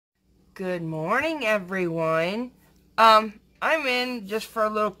Good morning, everyone. I'm in just for a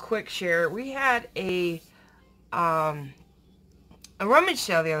little quick share. We had um a rummage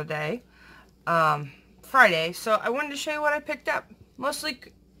sale the other day, Friday, so I wanted to show you what I picked up. Mostly,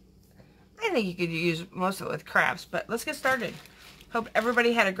 I think you could use most of it with crafts, but let's get started. Hope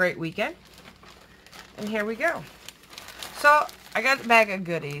everybody had a great weekend. And here we go. So, I got a bag of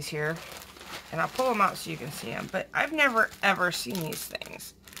goodies here, and I'll pull them out so you can see them, but I've never ever seen these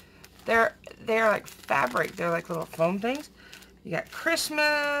things. They're like fabric. They're like little foam things. You got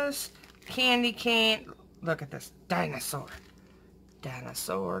Christmas, candy cane. Look at this. Dinosaur.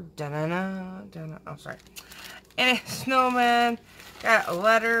 Dinosaur. Da-na-na. Da-na. Oh, sorry. And a snowman. Got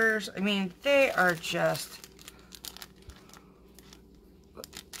letters. I mean, they are just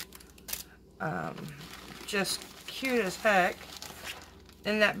cute as heck.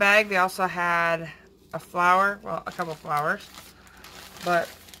 In that bag, they also had a flower. Well, a couple flowers. But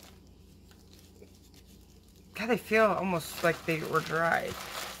God, they feel almost like they were dried.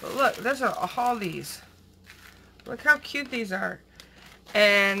 But look, there's all these. Look how cute these are.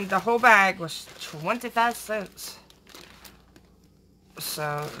 And the whole bag was 25 cents.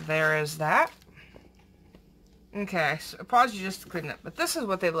 So there is that. Okay, so I paused you just to clean up. But this is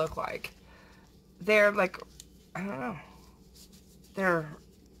what they look like. They're like, I don't know.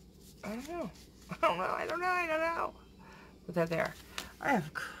 I don't know. But they're there. I have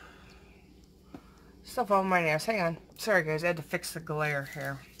stuff on my nails. Hang on. Sorry, guys. I had to fix the glare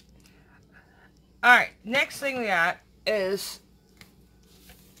here. Alright. Next thing we got is,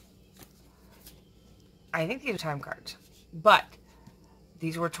 I think these are time cards. But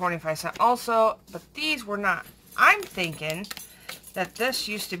these were 25 cents also. But these were not. I'm thinking that this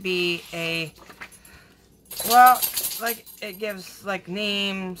used to be a, well, like it gives like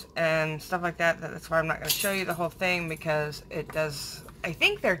names and stuff like that. That's why I'm not going to show you the whole thing, because it does, I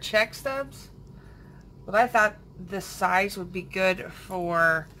think they're check stubs. But I thought this size would be good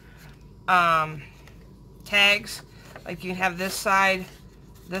for tags. Like you can have this side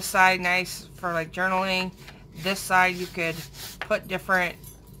nice for like journaling. This side you could put different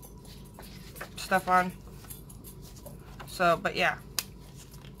stuff on. So, but yeah,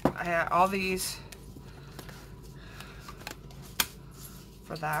 I had all these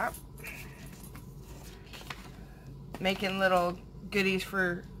for that. Making little goodies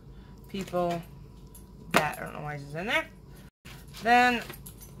for people. That, I don't know why it's in there. Then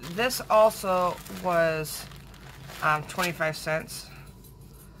this also was 25 cents.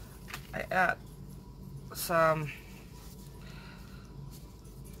 I got some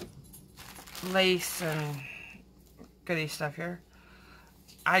lace and goodie stuff here.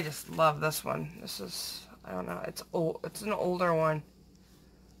 I just love this one. This is, I don't know, it's old. It's an older one,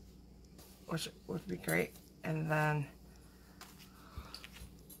 which would be great. And then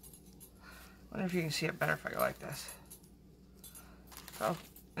I wonder if you can see it better if I go like this. So,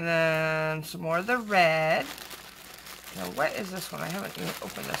 and then some more of the red. Now, what is this one? I haven't even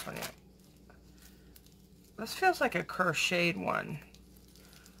opened this one yet. This feels like a crocheted one.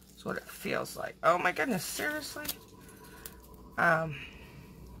 That's what it feels like. Oh my goodness, seriously? Oh,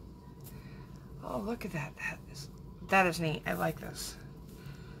 look at that. That is neat. I like this.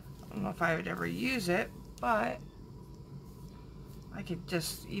 I don't know if I would ever use it, but I could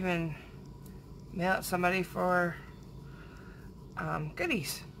just even mail it to somebody for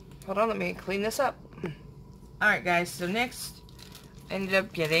goodies. Hold on, let me clean this up. Alright guys, so next I ended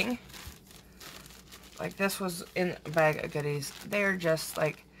up getting, like, this was in a bag of goodies. They're just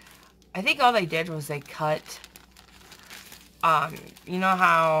like, I think all they did was they cut, you know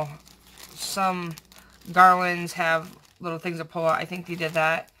how some garlands have little things to pull out? I think they did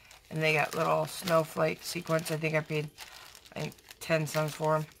that, and they got little snowflake sequins. I think I paid, I think, 10 cents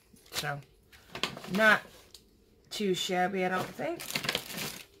for them. So, not too shabby, I don't think.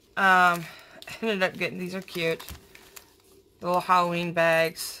 I ended up getting, these are cute, little Halloween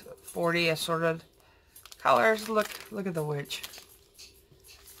bags, 40 assorted colors. Look at the witch.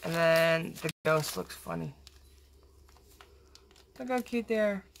 And then the ghost looks funny. Look how cute they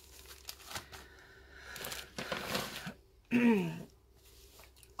are.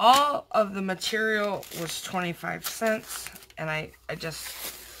 All of the material was 25 cents, and I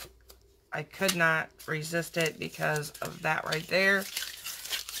could not resist it because of that right there.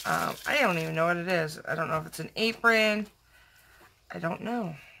 I don't even know what it is. I don't know if it's an apron. I don't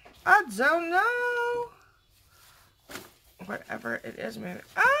know. I don't know. Whatever it is, maybe.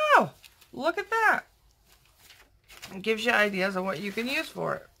 Oh! Look at that. It gives you ideas on what you can use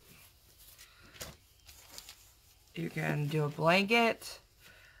for it. You can do a blanket,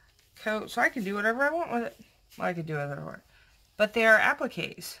 coat, so I can do whatever I want with it. Well, I could do whatever I want. But they are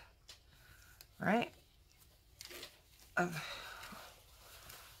appliques. right? Look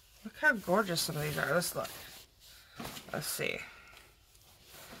how gorgeous some of these are. Let's look. Let's see.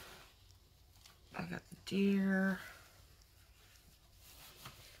 I got the deer.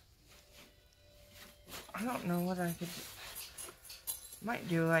 I don't know what I could do. Might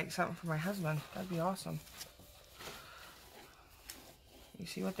do like something for my husband. That'd be awesome. You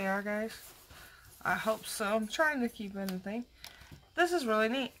see what they are, guys? I hope so. I'm trying to keep anything. This is really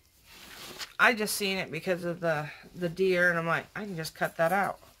neat. I just seen it because of the deer, and I'm like, I can just cut that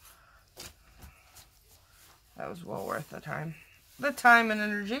out. That was well worth the time. The time and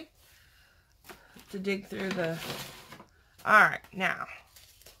energy to dig through the... Alright, now.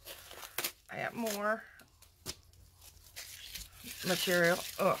 I have more material.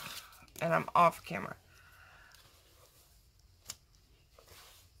 Ugh. And I'm off camera.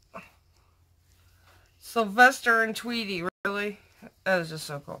 Sylvester and Tweety, really? That is just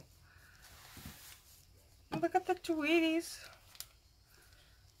so cool. Look at the Tweeties.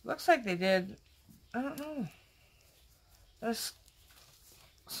 Looks like they did, I don't know. That's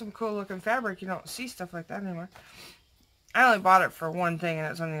some cool looking fabric. You don't see stuff like that anymore. I only bought it for one thing, and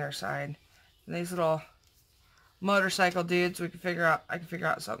it's on the other side. And these little motorcycle dudes I can figure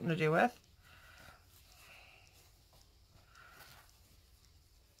out something to do with.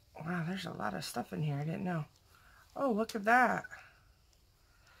 Wow, there's a lot of stuff in here I didn't know. Oh, look at that.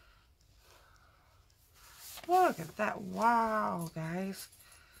 Look at that. Wow, guys.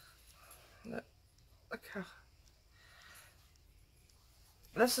 Look how...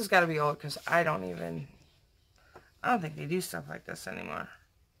 This has got to be old because I don't think they do stuff like this anymore.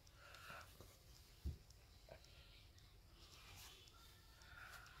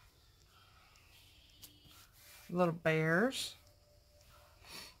 Little bears.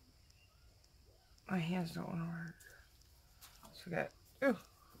 My hands don't want to work. So we got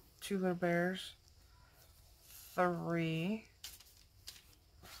 2 little bears. 3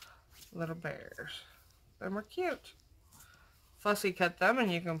 little bears. They're more cute. Fussy cut them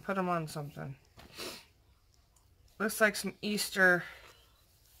and you can put them on something. Looks like some Easter.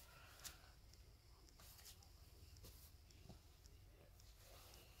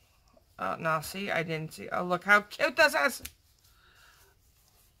 No, see, I didn't see. Oh, look how cute this is.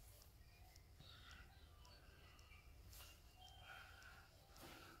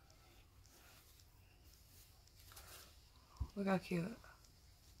 Look how cute.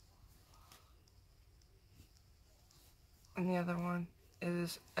 And the other one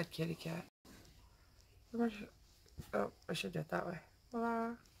is a kitty cat. Oh, I should do it that way.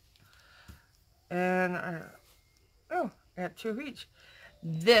 Voila. And I got 2 of each.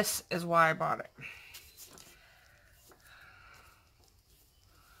 This is why I bought it.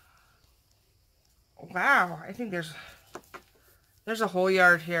 Wow, I think there's a whole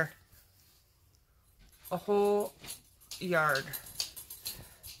yard here. A whole yard.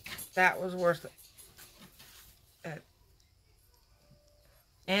 That was worth it.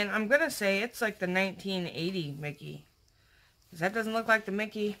 And I'm gonna say it's like the 1980 Mickey, because that doesn't look like the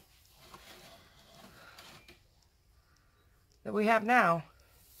Mickey that we have now.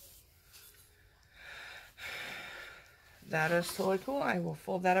 That is totally cool. I will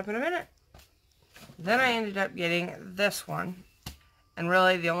fold that up in a minute. Then I ended up getting this one, and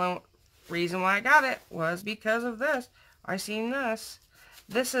really the only reason why I got it was because of this. I seen this.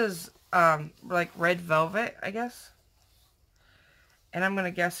 This is like red velvet, I guess. And I'm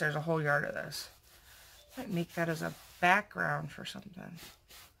gonna guess there's a whole yard of this. I might make that as a background for something.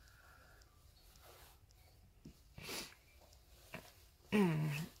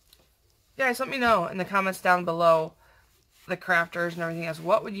 Guys, let me know in the comments down below, the crafters and everything else.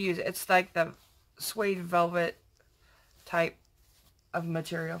 What would you use? It's like the suede velvet type of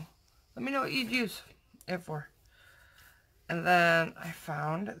material. Let me know what you'd use it for. And then I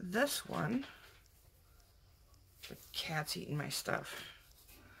found this one. The cat's eating my stuff.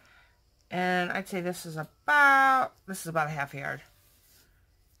 And I'd say this is about a half yard.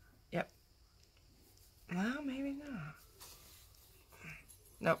 Yep. Well, maybe not.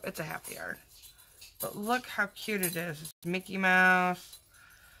 Nope, it's a half yard. But look how cute it is. It's Mickey Mouse.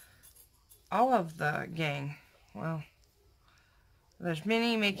 All of the gang. Well, there's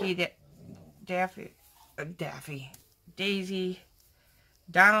Minnie, Mickey, Daffy, Daisy,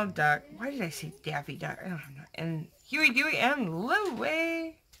 Donald Duck. Why did I say Daffy Duck? I don't know. And Huey, Dewey, and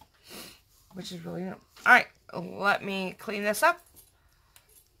Louie. Which is really neat. Alright, let me clean this up.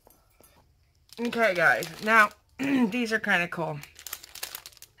 Okay, guys. Now, these are kind of cool.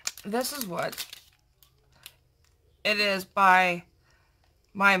 This is what it is by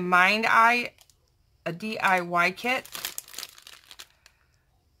my Mind Eye, a DIY kit.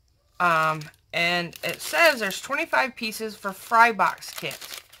 And it says there's 25 pieces for fry box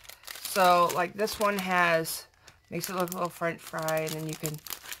kit. So, like this one makes it look a little French fry, and then you can,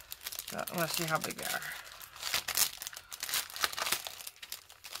 let's see how big they are.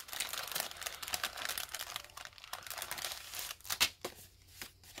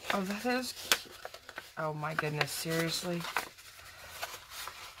 Oh, that is, oh my goodness, seriously?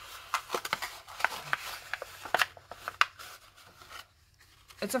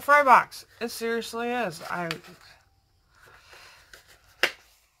 It's a fry box. It seriously is.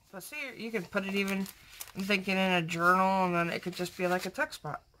 But see, you can put it even, I'm thinking, in a journal, and then it could just be like a text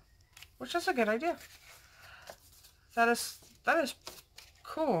spot, which is a good idea. That is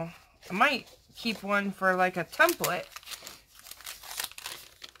cool. I might keep one for like a template,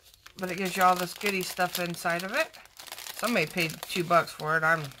 but it gives you all this goody stuff inside of it. Somebody paid $2 for it.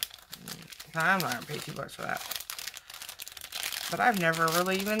 I'm not gonna pay $2 for that. But I've never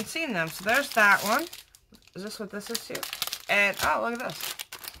really even seen them. So there's that one. Is this what this is too? And oh, look at this.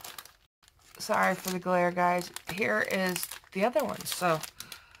 Sorry for the glare, guys. Here is the other one. So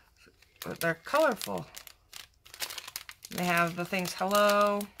they're colorful. They have the things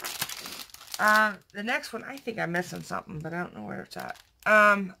hello. The next one, I think I'm missing something, but I don't know where it's at.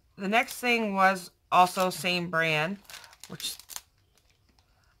 The next thing was also same brand, which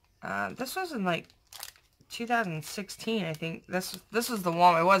this was in like 2016, I think. This was the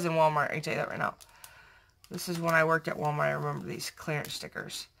Walmart. It was in Walmart. I can tell you that right now. This is when I worked at Walmart. I remember these clearance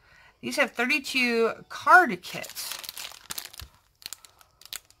stickers. These have 32 card kits.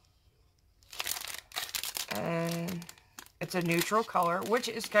 And it's a neutral color, which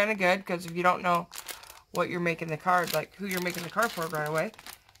is kind of good, because if you don't know what you're making the card, like who you're making the card for right away,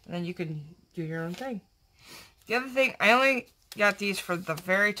 and then you can do your own thing. The other thing, I only got these for the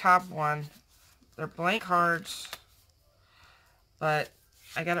very top one. They're blank cards, but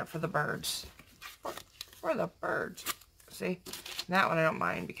I got it for the birds. For the birds. See? That one I don't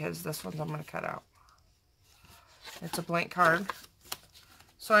mind, because this one's I'm going to cut out. It's a blank card.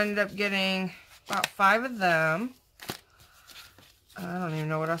 So I ended up getting about 5 of them. I don't even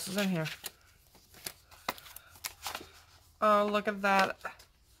know what else is in here. Oh, look at that.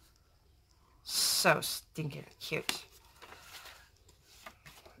 So stinking cute.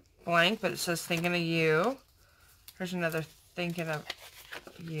 Blank, but it says thinking of you. Here's another thinking of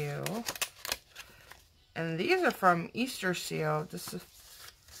you. And these are from Easter Seal. This is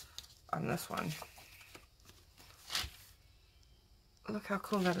on this one. Look how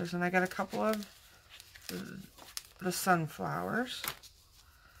cool that is. And I got a couple of the sunflowers.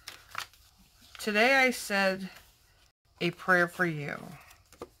 Today I said a prayer for you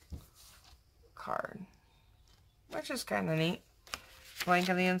card, which is kind of neat. Blank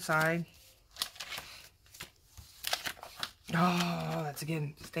on the inside. Oh, that's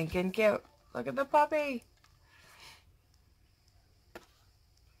again stinking cute. Look at the puppy.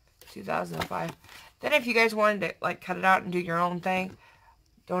 2005. Then if you guys wanted to like cut it out and do your own thing,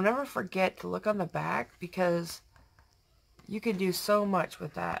 don't ever forget to look on the back, because you can do so much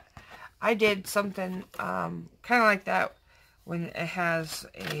with that. I did something kind of like that when it has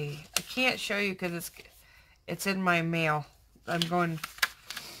a, I can't show you because it's in my mail. I'm going,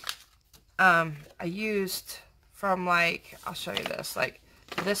 I used from like, I'll show you this, like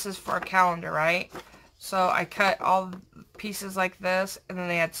this is for a calendar, right? So I cut all pieces like this, and then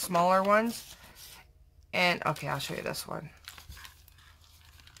they had smaller ones. And, okay, I'll show you this one.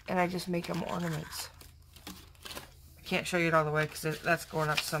 And I just make them ornaments. I can't show you it all the way, because that's going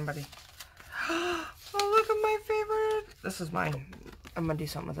up to somebody. Oh, look at my favorite. This is mine. I'm going to do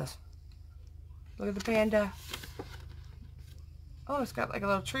something with this. Look at the panda. Oh, it's got like a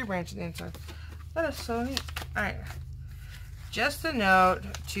little tree branch on the inside. That is so neat. Alright. Just a note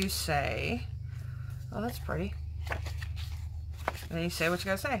to say, oh, that's pretty. And then you say what you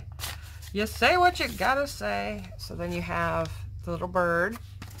gotta say. You say what you gotta say. So then you have the little bird.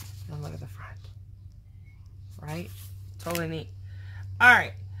 And look at the front. Right? Totally neat.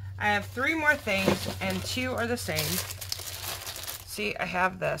 Alright. I have 3 more things, and 2 are the same. See, I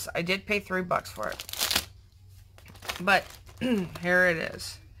have this. I did pay $3 for it. But, here it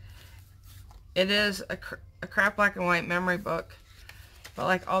is. It is a crap black and white memory book. But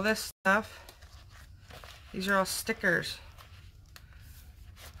like all this stuff, these are all stickers.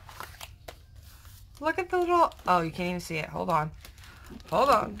 Look at the little, oh, you can't even see it. Hold on. Hold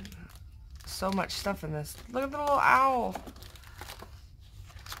on. So much stuff in this. Look at the little owl.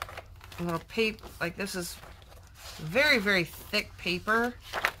 A little paper, like this is very, very thick paper.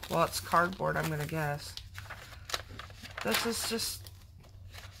 Well, it's cardboard, I'm going to guess. This is just,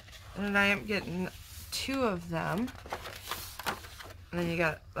 and I am getting 2 of them. And then you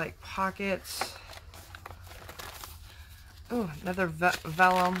got like pockets. Ooh, another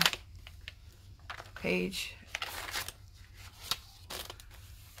vellum page.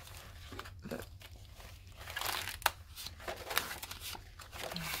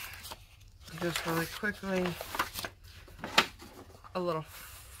 Just really quickly, a little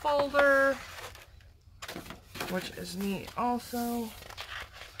folder, which is neat also.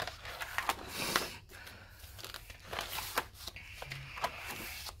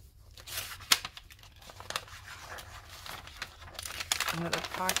 Another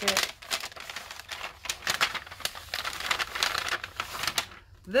pocket.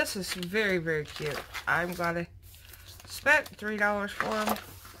 This is very, very cute. I'm glad I spent $3 for them.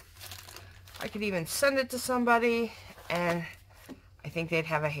 I could even send it to somebody, and I think they'd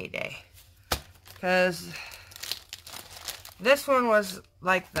have a heyday. Because this one was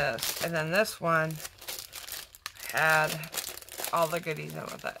like this, and then this one had all the goodies in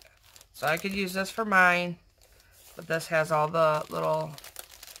with it. So I could use this for mine, but this has all the little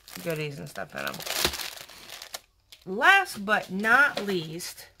goodies and stuff in them. Last but not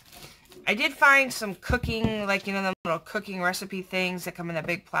least, I did find some cooking, like, you know, the little cooking recipe things that come in a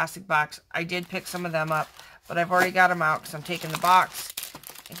big plastic box. I did pick some of them up, but I've already got them out because I'm taking the box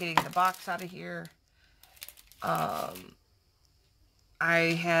and getting the box out of here. I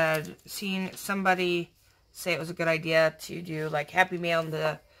had seen somebody say it was a good idea to do, like, Happy Mail and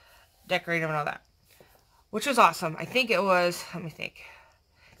to decorate them and all that, which was awesome. I think it was, let me think,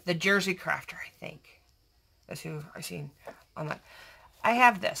 the Jersey Crafter, I think. That's who I seen on that. I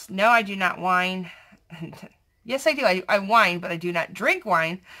have this. No, I do not wine. Yes, I do. I wine, but I do not drink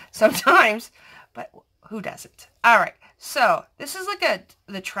wine sometimes. But who doesn't? All right. So this is like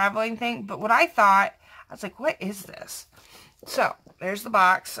the traveling thing. But what I thought, I was like, what is this? So there's the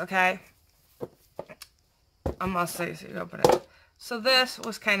box. Okay. I'm gonna say so you open it. So this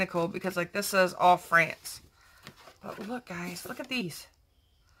was kind of cool because like this says all France. But look, guys, look at these.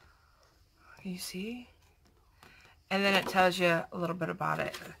 Can you see? And then it tells you a little bit about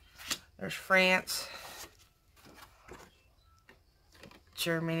it. There's France,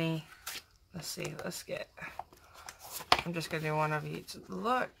 Germany. Let's see, let's get, I'm just going to do one of each.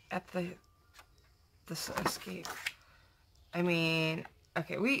 Look at this escape. I mean,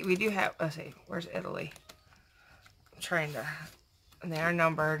 okay, we do have, let's see, where's Italy? I'm trying to, and they are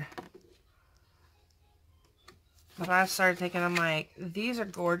numbered. But I started thinking, I'm like, these are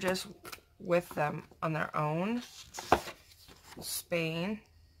gorgeous with them on their own. Spain,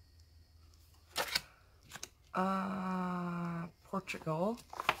 Portugal,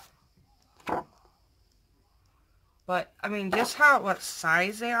 but I mean just what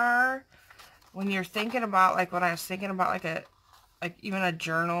size they are when you're thinking about like what I was thinking about like even a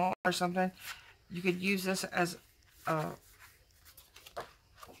journal or something. You could use this as a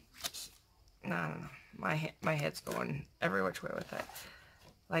no, my head's going every which way with it.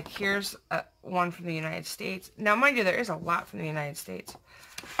 Like, here's one from the United States. Now, mind you, there is a lot from the United States.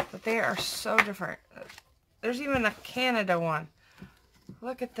 But they are so different. There's even a Canada one.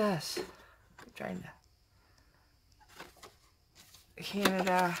 Look at this. I'm trying to...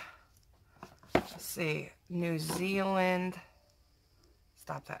 Canada. Let's see. New Zealand.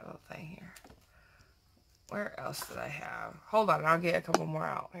 Stop that little thing here. Where else did I have? Hold on, I'll get a couple more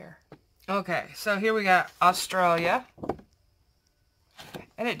out here. Okay, so here we got Australia.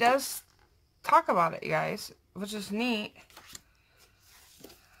 And it does talk about it, you guys, which is neat.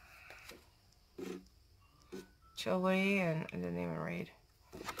 Chile, and I didn't even read.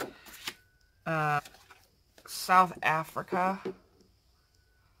 South Africa.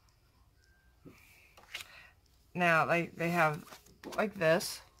 Now, they have, like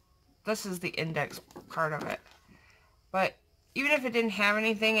this. This is the index card of it. But even if it didn't have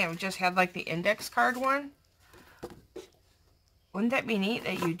anything, it just had, like, the index card one. Wouldn't that be neat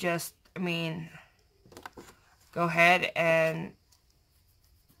that you just, I mean, go ahead and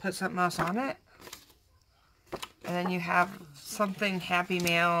put something else on it? And then you have something Happy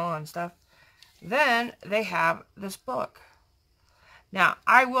Mail and stuff. Then they have this book. Now,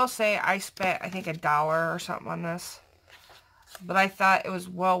 I will say I spent, I think, $1 or something on this. But I thought it was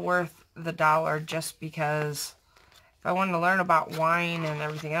well worth the $1 just because if I wanted to learn about wine and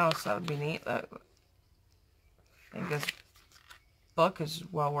everything else, that would be neat. I think this book is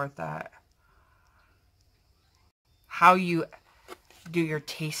well worth that. How you do your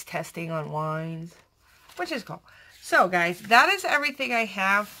taste testing on wines, which is cool. So guys, that is everything I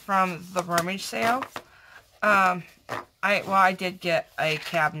have from the Rummage sale. I did get a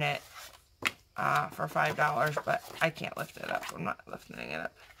cabinet for $5, but I can't lift it up. I'm not lifting it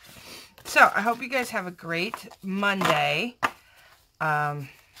up. So I hope you guys have a great Monday. I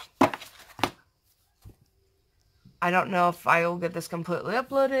don't know if I will get this completely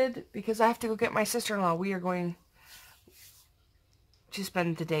uploaded because I have to go get my sister-in-law. We are going to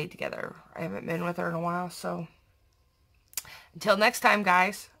spend the day together. I haven't been with her in a while, so until next time,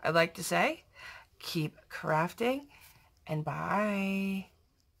 guys, I'd like to say keep crafting and bye.